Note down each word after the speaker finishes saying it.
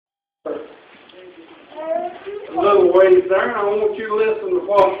a little ways there, and I want you to listen to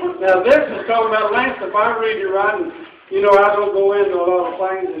what. Now, this is talking about Lance. If I read it right, and you know, I don't go into a lot of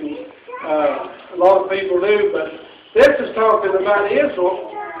things, and a lot of people do, but this is talking about Israel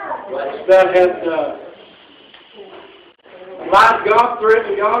that had lied to God,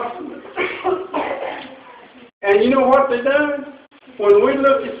 threatened God. And you know what they done? When we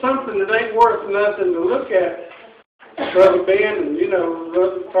look at something that ain't worth nothing to look at, Brother Ben, and you know,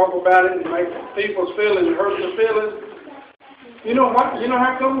 talk about it and make people's feelings, hurt their feelings. You know what? You know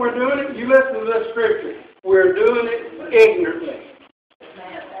how come we're doing it? You listen to this scripture. We're doing it ignorantly.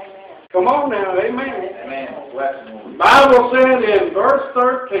 Come on now, amen. The Bible said in verse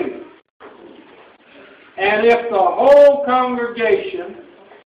 13, and if the whole congregation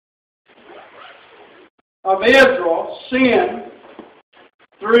of Israel sin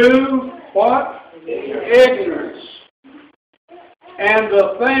through what? Ignorance. And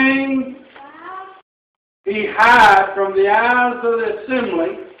the thing be hid from the eyes of the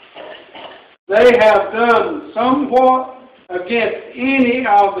assembly, they have done somewhat against any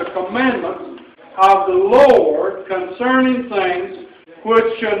of the commandments of the Lord concerning things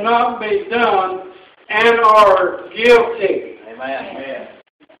which should not be done, and are guilty. Amen.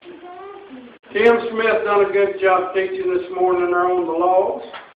 Tim Smith done a good job teaching this morning on the laws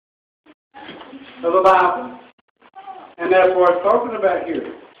of the Bible. And that's what it's talking about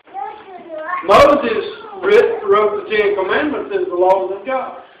here. Moses wrote the Ten Commandments as the laws of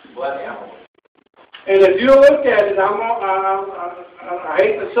God. And if you look at it, I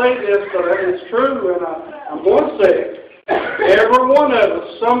hate to say this, but it's true, and I'm going to say it. Every one of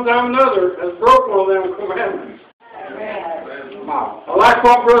us, sometime or another, has broken one of them commandments. I like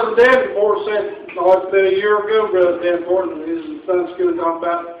what Brother Davenport said. Oh, it's been a year ago, Brother Davenport, and his Sunday school talking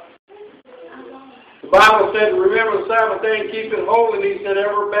about it. The Bible said, remember the Sabbath day and keep it holy, and he said,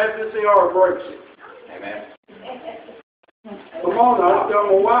 every Baptist they are breaks it. Amen. Come on, I've got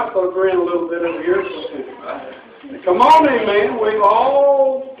my wife agreeing a little bit over here. Come on, amen. We're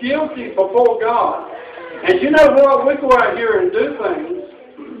all guilty before God. And you know what? We go out here and do things,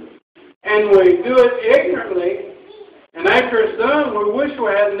 and we do it ignorantly, and after it's done, we wish we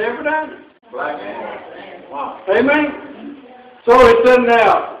had never done it. Wow. Amen. So he said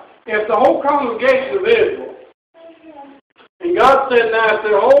now, if the whole congregation of Israel, and God said now, if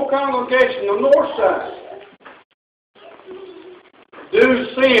the whole congregation of Northside do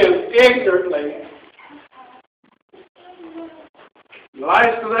sin ignorantly, the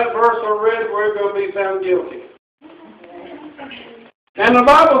last of that verse I read, we're going to be found guilty. And the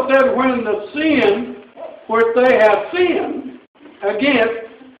Bible said when the sin which they have sinned against,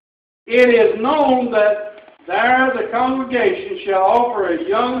 it is known that there the congregation shall offer a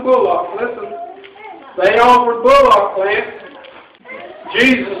young bullock. Listen, they offered bullock lamb.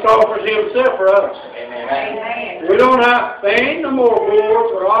 Jesus offers himself for us. Amen. We don't have, there ain't no more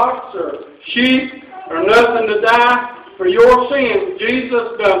bulls or ox or sheep or nothing to die for your sins.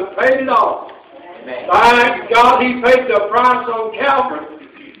 Jesus done paid it all. Amen. By God, he paid the price on Calvary.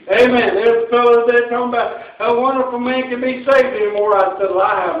 Amen. There's a fellow there talking about how wonderful man can be saved anymore. I said, well,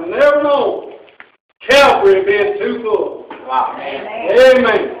 I have never known Calvary being too full. Wow. Amen.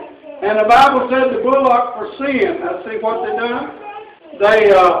 Amen. And the Bible said the bullock for sin. Now see what they done?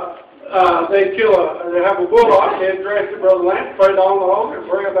 They have a bullock, they dress it, Brother Lance, put it on the altar,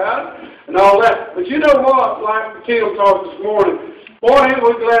 pray about it, and all that. But you know what, like Tim talked this morning, boy, ain't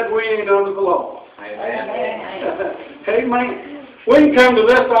we glad we ain't under the law. Amen. Amen. We can come to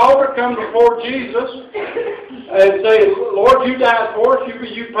this altar, come before Jesus, and say, Lord, you died for us,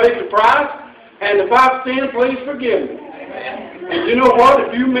 you paid the price, and if I've sinned, please forgive me. Amen. And you know what?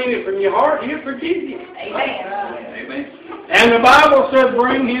 If you mean it from your heart, he'll forgive you. Amen. Amen. And the Bible said,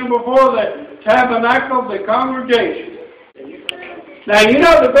 bring him before the tabernacle of the congregation. Now, you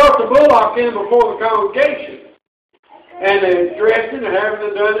know they brought the bullock in before the congregation. And they dressed it and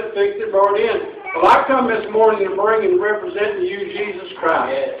having done it, fixed it, brought it in. Well, I come this morning to bring and represent to you Jesus Christ.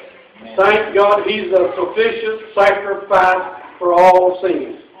 Yes. Thank God he's a sufficient sacrifice for all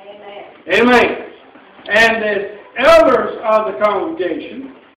sins. Amen. Amen. And the elders of the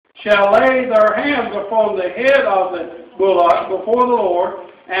congregation shall lay their hands upon the head of the bullock before the Lord,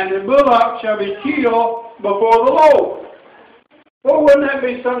 and the bullock shall be killed before the Lord. Well, wouldn't that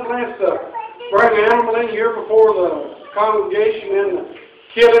be something else to bring an animal in here before the congregation and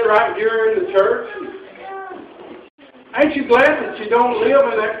kill it right here in the church? Ain't you glad that you don't live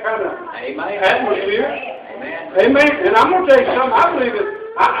in that kind of atmosphere? Amen. Amen. And I'm going to tell you something. I believe it.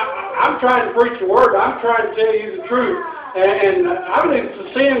 I'm trying to preach the word. I'm trying to tell you the truth. And I believe it's a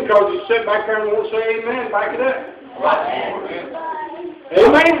sin because you sit back there and won't say amen. Back it up. Right.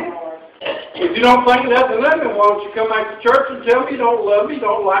 Amen. If If you don't think nothing of me, why don't you come back to church and tell me you don't love me, you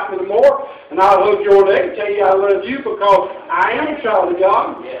don't like me no more, and I'll hug your leg and tell you I love you because I am a child of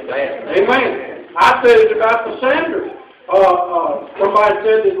God. Amen. I said it about the Sanders. Somebody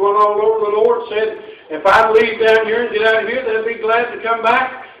said that went all over the Lord, said, if I leave down here and get out of here, they'll be glad to come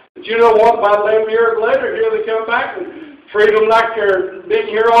back. But you know what? About 11 years later, here they come back and treat them like they've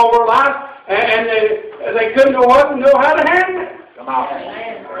been here all their life, and they couldn't know what and know how to handle it. Come on.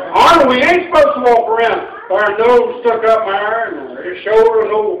 Honor, we ain't supposed to walk around with our nose stuck up there and our shoulder,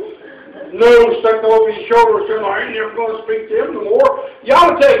 nose stuck over his shoulder, saying, I ain't never going to speak to him no more.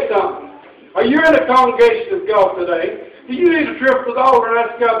 Y'all tell you something. Are you in a congregation of God today? Do you need a trip to the altar and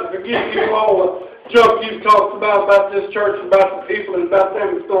ask God to forgive you all the junk you've talked about this church, about the people, and about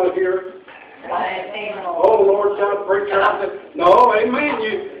them that's not here? Oh, Lord, son, preacher. No, amen.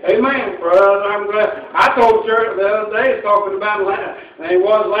 Amen, brother. I'm glad. I told the church the other day, talking about land, and it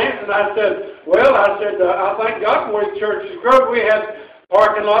was Lance, and I said, I thank God for the church is growing. We had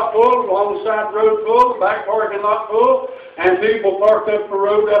parking lot full, along the side road full, the back parking lot full, and people parked up the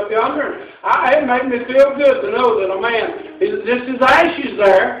road up yonder. It made me feel good to know that a man, this is ashes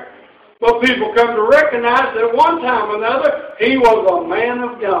there, but people come to recognize that one time or another, he was a man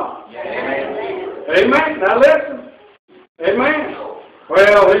of God. Amen. Amen. Now listen. Amen.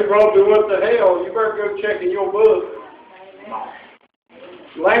 Well, he probably went to hell. You better go check in your book.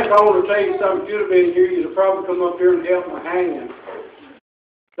 Lance, I want to tell you something. If you'd have been here, you'd have probably come up here and helped my hand.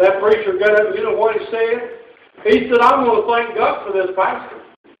 That preacher got up, you know what he said? He said, I'm going to thank God for this pastor.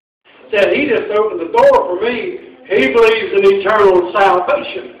 He said, he just opened the door for me. He believes in eternal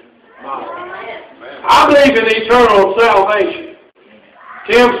salvation. I believe in eternal salvation.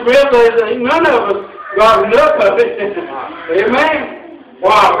 Tim Smith says, none of us got enough of it. Amen.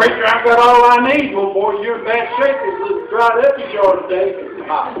 Wow, preacher, I've got all I need. Well, boy, you're in bad shape. It's dried up as you are today.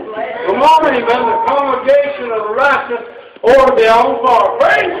 Come on, amen. The congregation of the righteous ought to be on fire.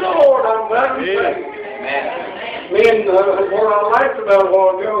 Praise the Lord. I'm glad to say. Me and what I liked about a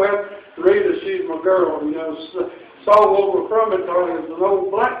while ago, Rita, she's my girl, you know, song over from it, it's an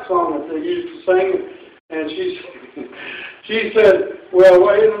old black song that they used to sing, and she said, well,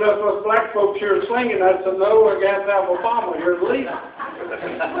 isn't enough of us black folks here singing? I said, no, I got to have Obama here to lead.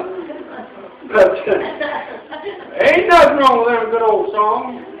 But ain't nothing wrong with them good old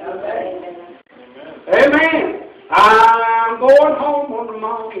songs. Amen. I'm going home on the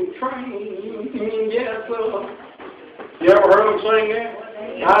morning train. Yes, sir. You ever heard them sing that?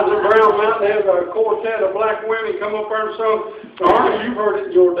 I was at Brown Mountain, there's a quartet of black women come up there and sung. Arnold, you've heard it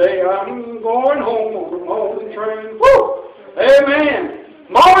in your day. I'm going home on the morning train. Woo! Amen.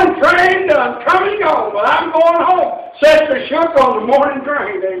 Morning train done coming on, but I'm going home. Sister shook on the morning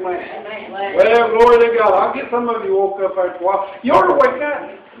train. Amen. Well, glory to God. I'll get some of you woke up after a while. You ought to wake up.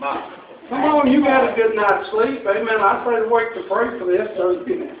 Come on, you had a good night's sleep. Amen. I say wake to pray for this.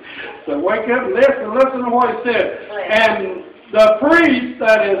 So wake up and listen to what he said. And the priest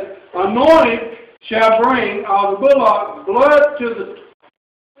that is anointed shall bring of the bullock blood to the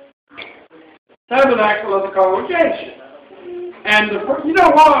tabernacle of the congregation. And you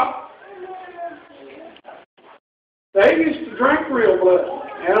know what? They used to drink real blood,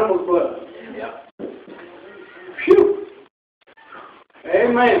 animal blood. Yeah. Phew.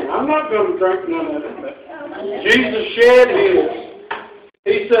 Amen. I'm not going to drink none of it, but Jesus shed his.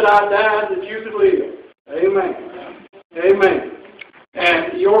 He said, I died that you could live. Amen. Amen.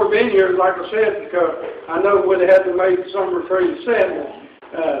 And you ought to be here, like I said, because I know when they had to make Summer 37,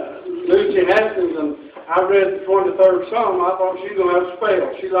 Lucy Haskins, and I read the 23rd Psalm, I thought she was going to have a spell.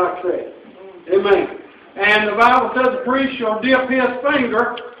 She likes that. Amen. And the Bible says the priest shall dip his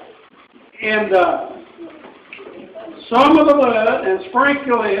finger in some of the blood and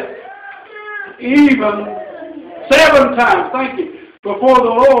sprinkle it even 7 times, thank you, before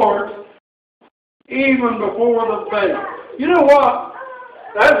the Lord, even before the veil. You know what?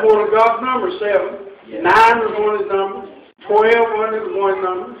 That's one of God's numbers, 7. 9 was one of his numbers. 12 was one of his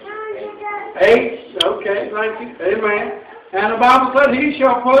numbers. 8, okay, thank you, amen. And the Bible said he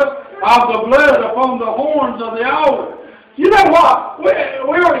shall put of the blood upon the horns of the altar. You know what? We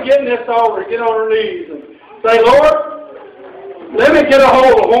ought to get in this altar, get on our knees and say, Lord, let me get a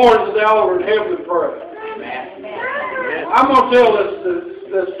hold of the horns of the altar in heaven and pray. Amen. I'm going to tell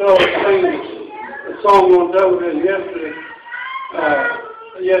this story, the song on television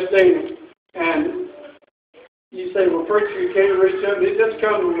yesterday, and you say, well, preacher, you can't reach up. It just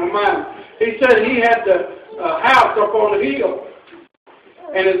comes to my mind. He said he had the house up on the hill,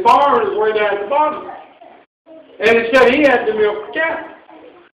 and his barn is way down at the bottom. And he said he had to milk the cattle.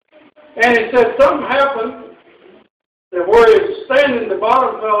 And he said something happened that where he was standing, the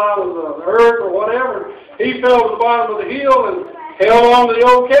bottom fell out of the earth or whatever. He fell to the bottom of the hill and held on to the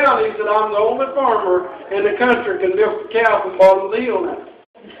old cow. He said, I'm the only farmer in the country can milk the cow from the bottom of the hill now.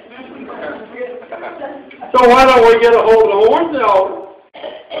 So why don't we get a hold of the horns and all,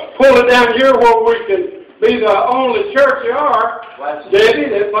 pull it down here where we can be the only church you are,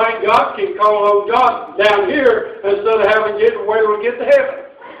 Debbie, that thank God can call on God down here instead of having to get where we get to heaven.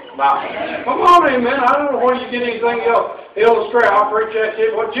 Wow. Come on, amen. I don't know where you get anything else illustrate. I'll preach that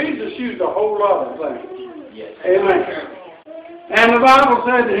shit. Well, Jesus used a whole lot of things. Yes. Amen. And the Bible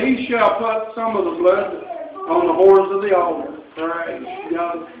said that he shall put some of the blood on the horns of the altar. Praise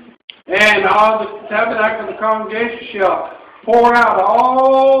God. And all the tabernacle of the congregation shall pour out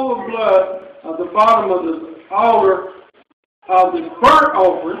all the blood of the bottom of the altar of the burnt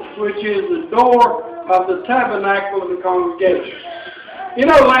offerings, which is the door of the tabernacle of the congregation. You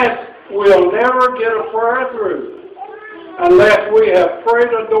know, we'll never get a prayer through unless we have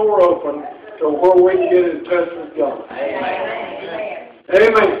prayed a door open to where we can get in touch with God. Amen.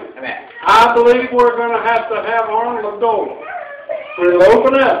 Amen. Amen. I believe we're going to have Arnold a door. We'll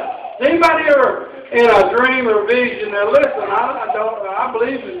open up. Is anybody ever in a dream or vision? Now listen, I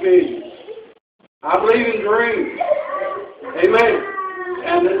believe in visions. I believe in dreams. Amen.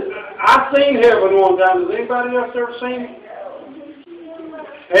 And I've seen heaven one time. Has anybody else ever seen it?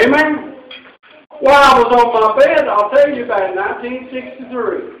 Amen. While I was on my bed, I'll tell you about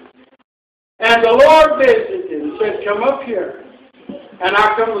 1963. And the Lord visited and said, come up here. And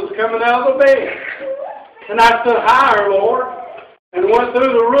I was coming out of the bed. And I stood higher, Lord, and went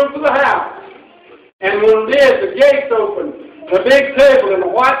through the roof of the house. And when it did, the gates opened, the big table and the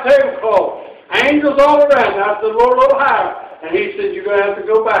white tablecloth, angels all around. And I said, Lord, a little higher. And he said, you're going to have to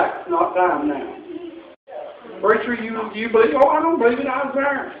go back. It's not time now. Preacher, you believe? Oh, I don't believe it. I was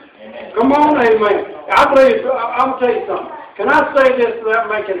there. Amen. Come on, amen. I believe. I'm going to tell you something. Can I say this without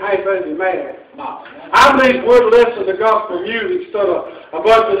making half of you mad? No. I believe we'd listen to gospel music instead of a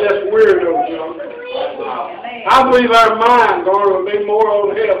bunch of this weirdos, you know. I believe our minds are going to be more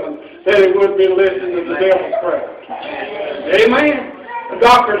on heaven than it would be listening to the devil's crap. Amen. The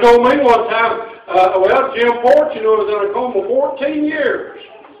doctor told me one time, Jim Ford, you know, was in a coma 14 years.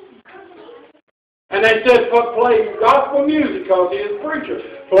 And they said, play gospel music, because he is a preacher.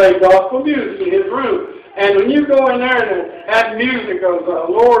 Play gospel music in his room. And when you go in there and have music of the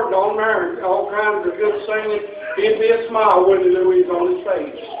Lord on there, and all kinds of good singing, he'd be a smile, wouldn't he, Louise, on his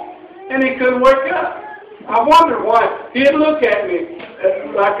face. And he couldn't wake up. I wondered why. He'd look at me,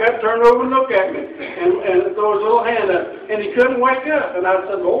 like that, turn over and look at me, and throw his little hand up, and he couldn't wake up. And I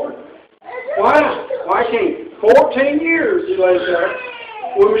said, Lord, why can't he? 14 years he lays there,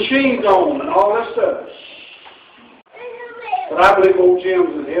 with machines on and all that stuff. But I believe old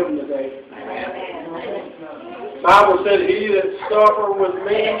Jim's in heaven today. The Bible said, he that suffereth with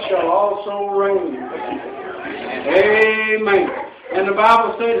me shall also reign. Amen. And the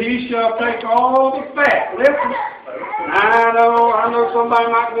Bible said, he shall take all the fat. Listen, I know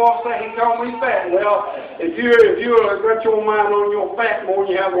somebody might go off and say, he called me fat. Well, if you got your mind on your fat more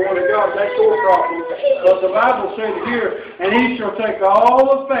than you have the Word of God, that's your problem. Because the Bible said here, and he shall take all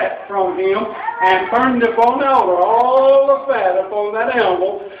the fat from him and burn it upon the altar, all the fat upon that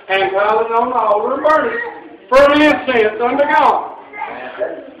animal, and pile it on the altar and burn it for an incense unto God.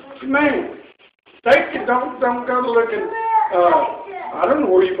 Amen. Take it. Don't go looking. I don't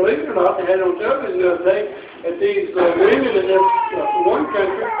know where you believe it or not. They had on television the other day at these women in this one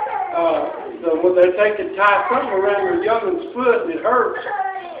country where they take and tie something around their young'un's foot and it hurts,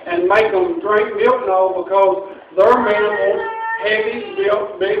 and make them drink milk and all because their men want heavy,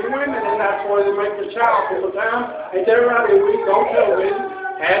 built, big women, and that's why they make the child all the time. Ain't that right? We on television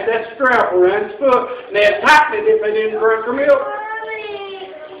had that strap around his foot, and they'd tighten it if they didn't drink their milk.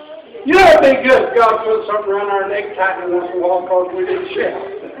 You know it'd be good if God put something around our neck tightening once in a while because we didn't shout.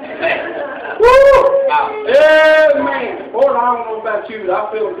 Woo! Amen. Lord, I don't know about you, but I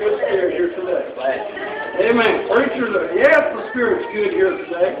feel a good spirit here today. Amen. Preacher, yes, the Spirit's good here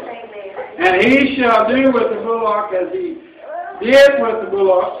today. And he shall do with the bullock as he did with the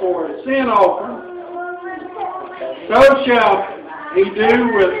bullock for a sin offering. So shall he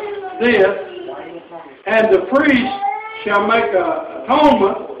do with this, and the priest shall make an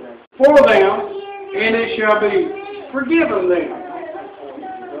atonement for them, and it shall be forgiven them.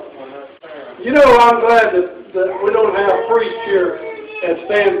 You know, I'm glad that we don't have a priest here that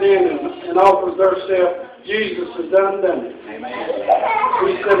stands in and offers theirself. Jesus has done it. Amen.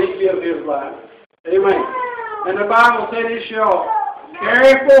 He said he'd give his life. Amen. And the Bible said he shall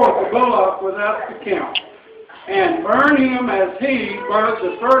carry forth the bullock without the count, and burn him as he burnt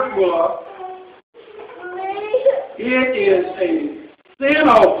the first bullock. It is a sin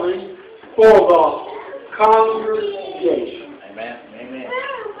offering for the congregation. Amen. Amen.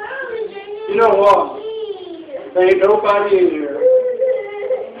 You know what? There ain't nobody in here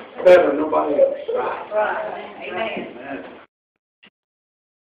better than nobody else. Right. Amen.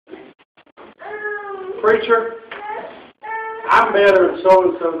 Preacher, I'm better than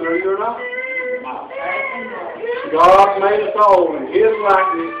so-and-so. No, you're not. God made us all in His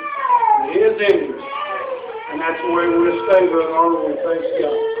likeness, in His image. And that's the way we're going to stay, Brother Arnold, when we face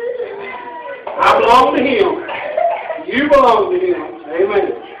God. I belong to Him. You belong to Him. Amen.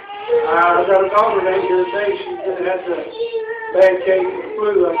 I got a daughter down here today. She had the bad case of the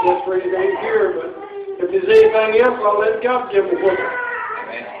flu. I guess for reason ain't here, but if there's anything else, I'll let God give me with it.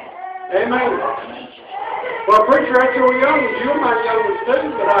 Amen. Well, preacher, that's your youngest. You're my youngest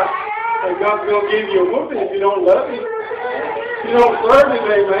too, but God's going to give you a whooping if you don't love Him. If you don't serve Him,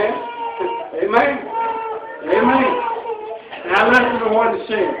 amen. Amen. Amen. Now listen to what it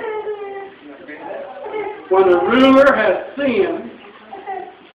says. When the ruler has sinned,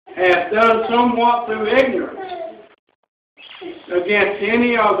 hath done somewhat through ignorance against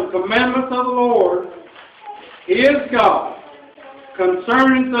any of the commandments of the Lord, his God,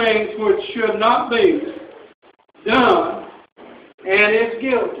 concerning things which should not be done, and is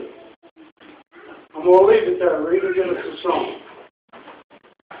guilty. I'm going to leave it there. Read it, give us a song.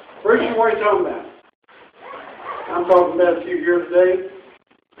 Preacher, what are you talking about? I'm talking about you here today,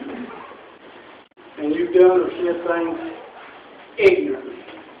 and you've done or said things ignorantly.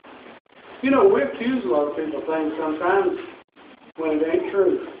 You know, we accuse a lot of people of things sometimes when it ain't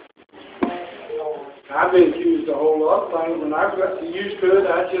true. I've been accused of a whole lot of things. When I've got used to it,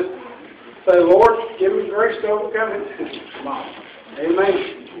 I just say, Lord, give me grace to overcome it. Amen.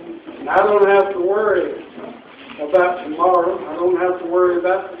 And I don't have to worry about tomorrow. I don't have to worry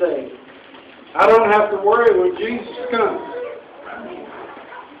about today. I don't have to worry when Jesus comes.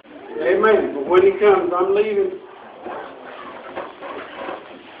 Amen. But when He comes, I'm leaving.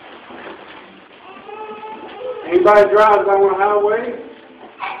 Anybody drives down the highway,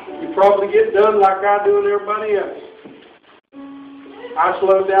 you probably get done like I do and everybody else. I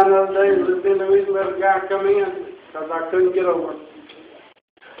slowed down the other day and lived in Louisiana, let a guy come in because I couldn't get over.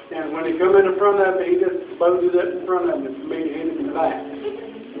 And when he come in front of me, he just bolted it in front of me for me to hit him in the back.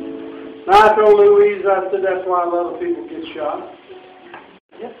 Now I told Louise, I said that's why a lot of people get shot.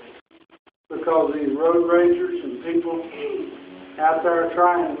 Because these road rangers and people out there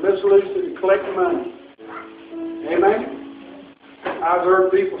trying to mislead to collect money. Amen? I've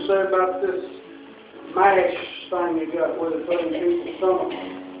heard people say about this MASH thing they got where they're putting people's stomach.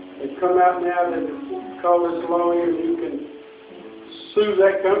 They come out now and call this lawyer and you can sue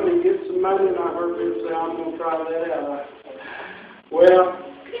that company and get some money, and I heard people say, I'm going to try that out. Well,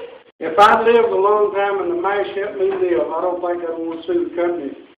 if I lived a long time and the MASH helped me live, I don't think I want to sue the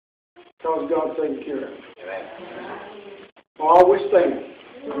company because God's taking care of it. Always stand.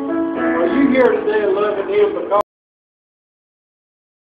 Are you here today loving Him because